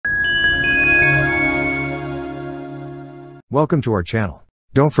Welcome to our channel.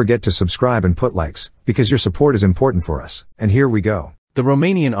 Don't forget to subscribe and put likes, because your support is important for us. And here we go. The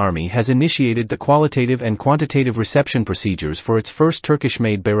Romanian Army has initiated the qualitative and quantitative reception procedures for its first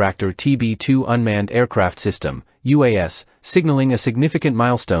Turkish-made Bayraktar TB2 Unmanned aircraft system, UAS, signaling a significant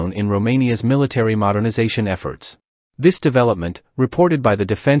milestone in Romania's military modernization efforts. This development, reported by the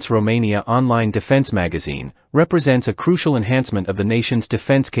Defense Romania online defense magazine, represents a crucial enhancement of the nation's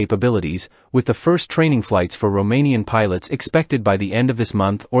defense capabilities, with the first training flights for Romanian pilots expected by the end of this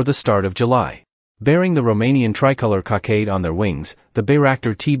month or the start of July. Bearing the Romanian tricolor cockade on their wings, the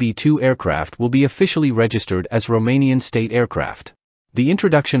Bayraktar TB2 aircraft will be officially registered as Romanian state aircraft. The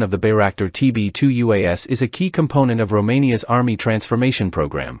introduction of the Bayraktar TB2 UAS is a key component of Romania's Army transformation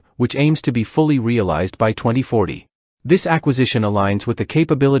program, which aims to be fully realized by 2040. This acquisition aligns with the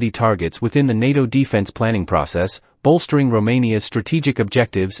capability targets within the NATO defense planning process, bolstering Romania's strategic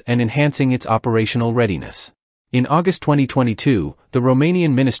objectives and enhancing its operational readiness. In August 2022, the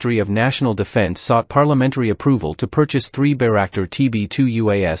Romanian Ministry of National Defense sought parliamentary approval to purchase 3 Bayraktar TB2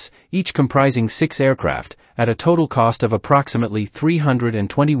 UAS, each comprising 6 aircraft, at a total cost of approximately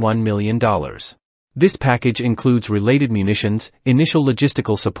 $321 million. This package includes related munitions, initial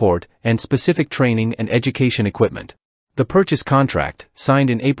logistical support, and specific training and education equipment. The purchase contract, signed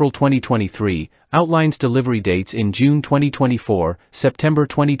in April 2023, outlines delivery dates in June 2024, September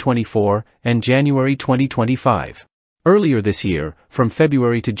 2024, and January 2025. Earlier this year, from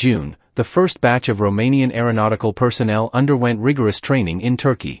February to June, the first batch of Romanian aeronautical personnel underwent rigorous training in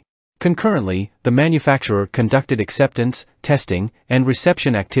Turkey. Concurrently, the manufacturer conducted acceptance, testing, and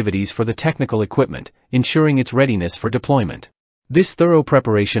reception activities for the technical equipment, ensuring its readiness for deployment. This thorough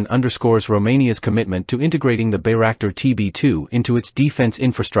preparation underscores Romania's commitment to integrating the Bayraktar TB2 into its defense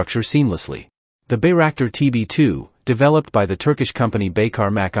infrastructure seamlessly. The Bayraktar TB2, developed by the Turkish company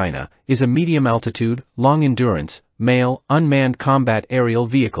Bayraktar, is a medium-altitude, long-endurance, male, unmanned combat aerial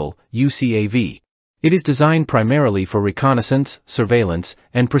vehicle, UCAV. It is designed primarily for reconnaissance, surveillance,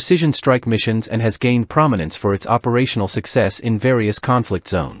 and precision strike missions and has gained prominence for its operational success in various conflict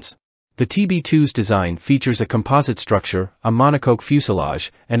zones. The TB2's design features a composite structure, a monocoque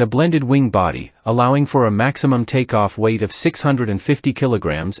fuselage, and a blended wing body, allowing for a maximum takeoff weight of 650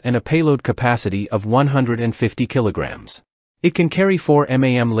 kilograms and a payload capacity of 150 kilograms. It can carry 4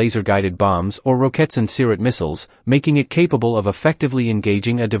 MAM laser-guided bombs or Roketsan Sirat missiles, making it capable of effectively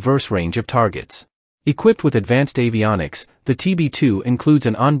engaging a diverse range of targets. Equipped with advanced avionics, the TB2 includes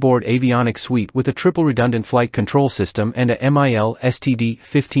an onboard avionics suite with a triple redundant flight control system and a MIL STD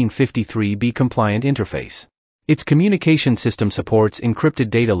 1553B compliant interface. Its communication system supports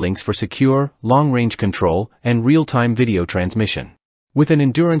encrypted data links for secure, long-range control, and real-time video transmission. With an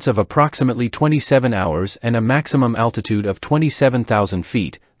endurance of approximately 27 hours and a maximum altitude of 27,000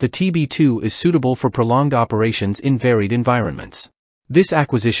 feet, the TB2 is suitable for prolonged operations in varied environments. This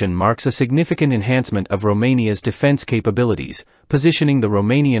acquisition marks a significant enhancement of Romania's defense capabilities, positioning the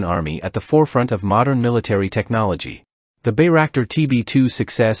Romanian Army at the forefront of modern military technology. The Bayraktar TB2's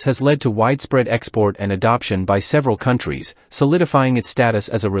success has led to widespread export and adoption by several countries, solidifying its status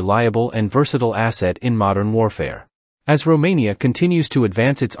as a reliable and versatile asset in modern warfare. As Romania continues to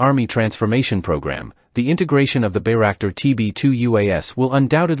advance its army transformation program, the integration of the Bayraktar TB2 UAS will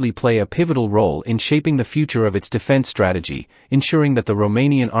undoubtedly play a pivotal role in shaping the future of its defense strategy, ensuring that the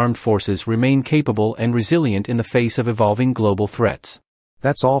Romanian armed forces remain capable and resilient in the face of evolving global threats.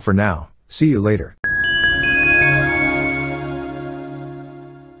 That's all for now. See you later.